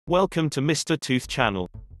Welcome to Mr. Tooth channel.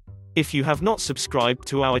 If you have not subscribed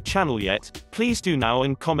to our channel yet, please do now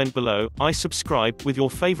and comment below, I subscribe, with your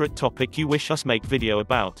favorite topic you wish us make video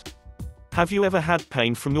about. Have you ever had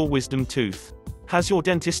pain from your wisdom tooth? Has your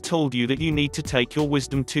dentist told you that you need to take your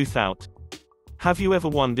wisdom tooth out? Have you ever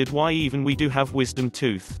wondered why even we do have wisdom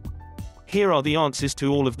tooth? Here are the answers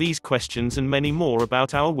to all of these questions and many more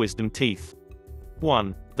about our wisdom teeth.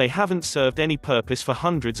 1. They haven't served any purpose for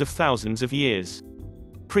hundreds of thousands of years.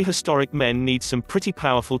 Prehistoric men need some pretty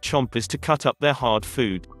powerful chompers to cut up their hard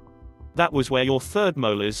food. That was where your third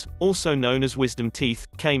molars, also known as wisdom teeth,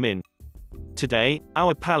 came in. Today,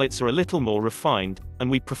 our palates are a little more refined, and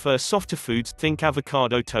we prefer softer foods, think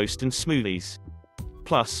avocado toast and smoothies.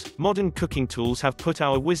 Plus, modern cooking tools have put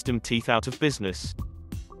our wisdom teeth out of business.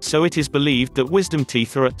 So it is believed that wisdom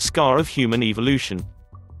teeth are a scar of human evolution.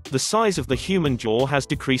 The size of the human jaw has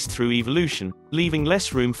decreased through evolution, leaving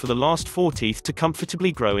less room for the last four teeth to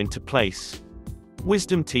comfortably grow into place.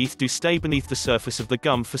 Wisdom teeth do stay beneath the surface of the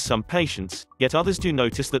gum for some patients, yet others do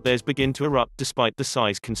notice that theirs begin to erupt despite the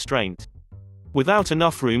size constraint. Without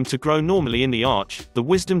enough room to grow normally in the arch, the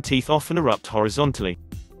wisdom teeth often erupt horizontally.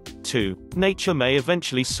 2. Nature may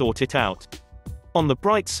eventually sort it out. On the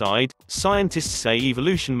bright side, scientists say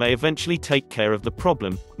evolution may eventually take care of the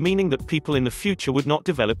problem, meaning that people in the future would not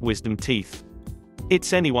develop wisdom teeth.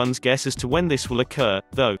 It's anyone's guess as to when this will occur,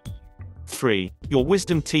 though. 3. Your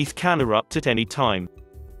wisdom teeth can erupt at any time.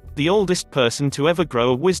 The oldest person to ever grow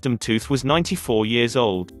a wisdom tooth was 94 years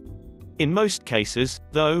old. In most cases,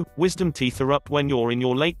 though, wisdom teeth erupt when you're in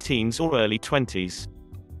your late teens or early 20s.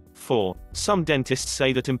 4. Some dentists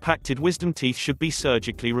say that impacted wisdom teeth should be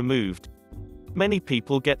surgically removed. Many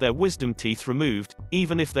people get their wisdom teeth removed,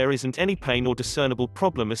 even if there isn't any pain or discernible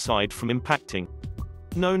problem aside from impacting.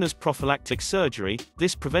 Known as prophylactic surgery,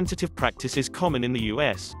 this preventative practice is common in the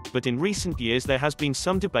US, but in recent years there has been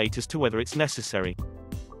some debate as to whether it's necessary.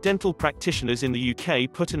 Dental practitioners in the UK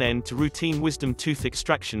put an end to routine wisdom tooth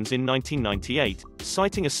extractions in 1998,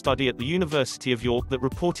 citing a study at the University of York that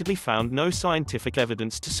reportedly found no scientific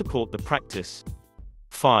evidence to support the practice.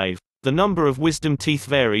 5. The number of wisdom teeth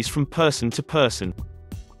varies from person to person.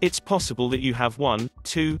 It's possible that you have 1,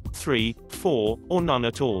 2, 3, 4, or none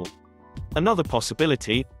at all. Another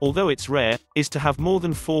possibility, although it's rare, is to have more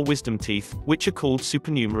than 4 wisdom teeth, which are called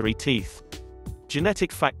supernumerary teeth.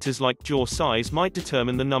 Genetic factors like jaw size might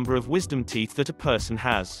determine the number of wisdom teeth that a person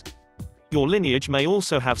has. Your lineage may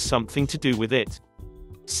also have something to do with it.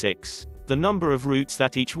 6. The number of roots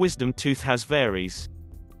that each wisdom tooth has varies.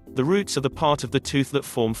 The roots are the part of the tooth that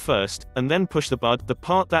form first, and then push the bud, the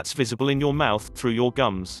part that's visible in your mouth, through your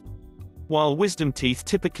gums. While wisdom teeth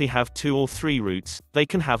typically have 2 or 3 roots, they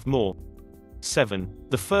can have more. 7.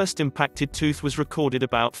 The first impacted tooth was recorded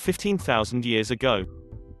about 15,000 years ago.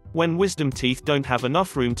 When wisdom teeth don't have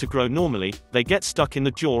enough room to grow normally, they get stuck in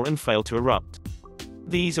the jaw and fail to erupt.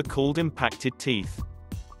 These are called impacted teeth.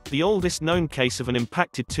 The oldest known case of an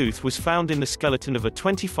impacted tooth was found in the skeleton of a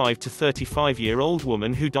 25 to 35-year-old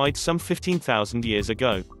woman who died some 15,000 years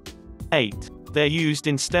ago. 8. They're used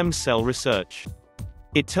in stem cell research.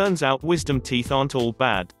 It turns out wisdom teeth aren't all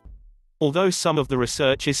bad. Although some of the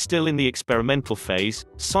research is still in the experimental phase,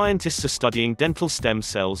 scientists are studying dental stem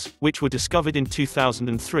cells, which were discovered in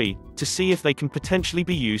 2003, to see if they can potentially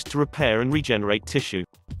be used to repair and regenerate tissue.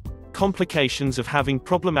 Complications of having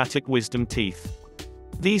problematic wisdom teeth.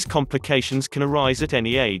 These complications can arise at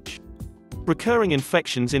any age. Recurring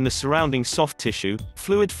infections in the surrounding soft tissue,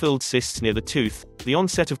 fluid-filled cysts near the tooth, the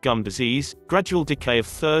onset of gum disease, gradual decay of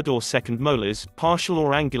third or second molars, partial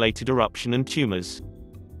or angulated eruption and tumors.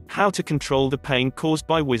 How to control the pain caused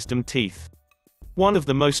by wisdom teeth. One of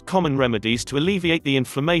the most common remedies to alleviate the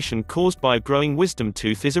inflammation caused by a growing wisdom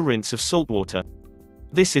tooth is a rinse of salt water.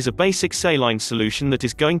 This is a basic saline solution that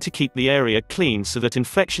is going to keep the area clean so that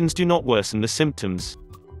infections do not worsen the symptoms.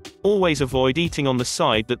 Always avoid eating on the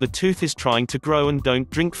side that the tooth is trying to grow, and don't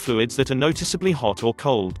drink fluids that are noticeably hot or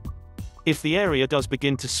cold. If the area does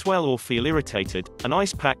begin to swell or feel irritated, an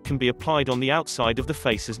ice pack can be applied on the outside of the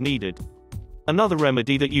face as needed. Another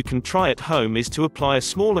remedy that you can try at home is to apply a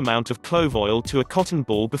small amount of clove oil to a cotton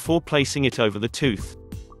ball before placing it over the tooth.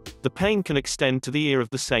 The pain can extend to the ear of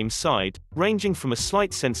the same side, ranging from a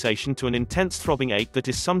slight sensation to an intense throbbing ache that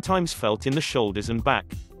is sometimes felt in the shoulders and back.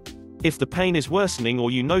 If the pain is worsening or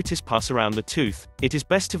you notice pus around the tooth, it is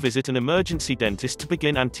best to visit an emergency dentist to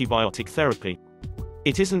begin antibiotic therapy.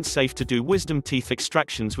 It isn't safe to do wisdom teeth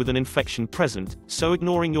extractions with an infection present, so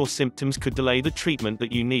ignoring your symptoms could delay the treatment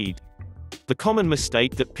that you need. The common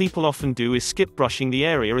mistake that people often do is skip brushing the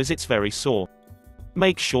area as it's very sore.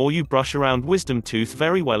 Make sure you brush around wisdom tooth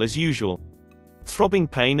very well as usual. Throbbing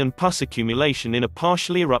pain and pus accumulation in a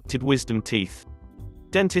partially erupted wisdom teeth.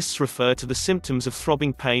 Dentists refer to the symptoms of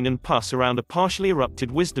throbbing pain and pus around a partially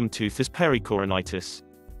erupted wisdom tooth as pericoronitis.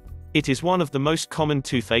 It is one of the most common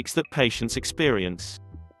toothaches that patients experience.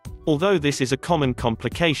 Although this is a common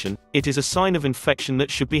complication, it is a sign of infection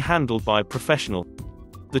that should be handled by a professional.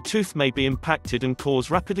 The tooth may be impacted and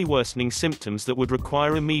cause rapidly worsening symptoms that would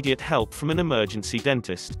require immediate help from an emergency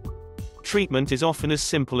dentist. Treatment is often as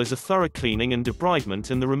simple as a thorough cleaning and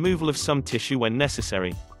debridement and the removal of some tissue when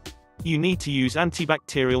necessary. You need to use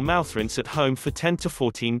antibacterial mouth rinse at home for 10 to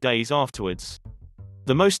 14 days afterwards.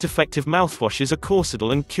 The most effective mouthwashes are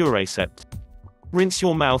Corsedal and Curacept. Rinse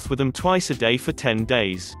your mouth with them twice a day for 10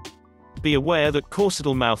 days. Be aware that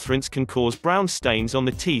Corsedal mouth rinse can cause brown stains on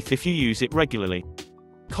the teeth if you use it regularly.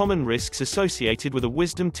 Common risks associated with a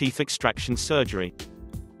wisdom teeth extraction surgery.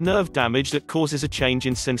 Nerve damage that causes a change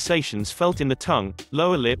in sensations felt in the tongue,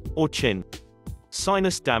 lower lip, or chin.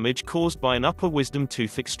 Sinus damage caused by an upper wisdom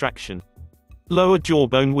tooth extraction. Lower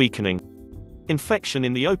jawbone weakening. Infection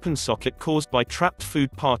in the open socket caused by trapped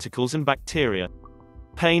food particles and bacteria.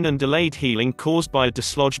 Pain and delayed healing caused by a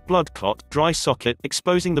dislodged blood clot, dry socket,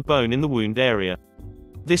 exposing the bone in the wound area.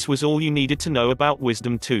 This was all you needed to know about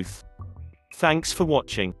wisdom tooth. Thanks for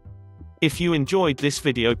watching. If you enjoyed this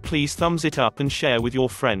video, please thumbs it up and share with your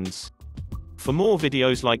friends. For more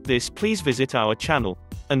videos like this, please visit our channel.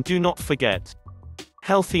 And do not forget,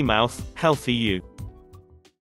 healthy mouth, healthy you.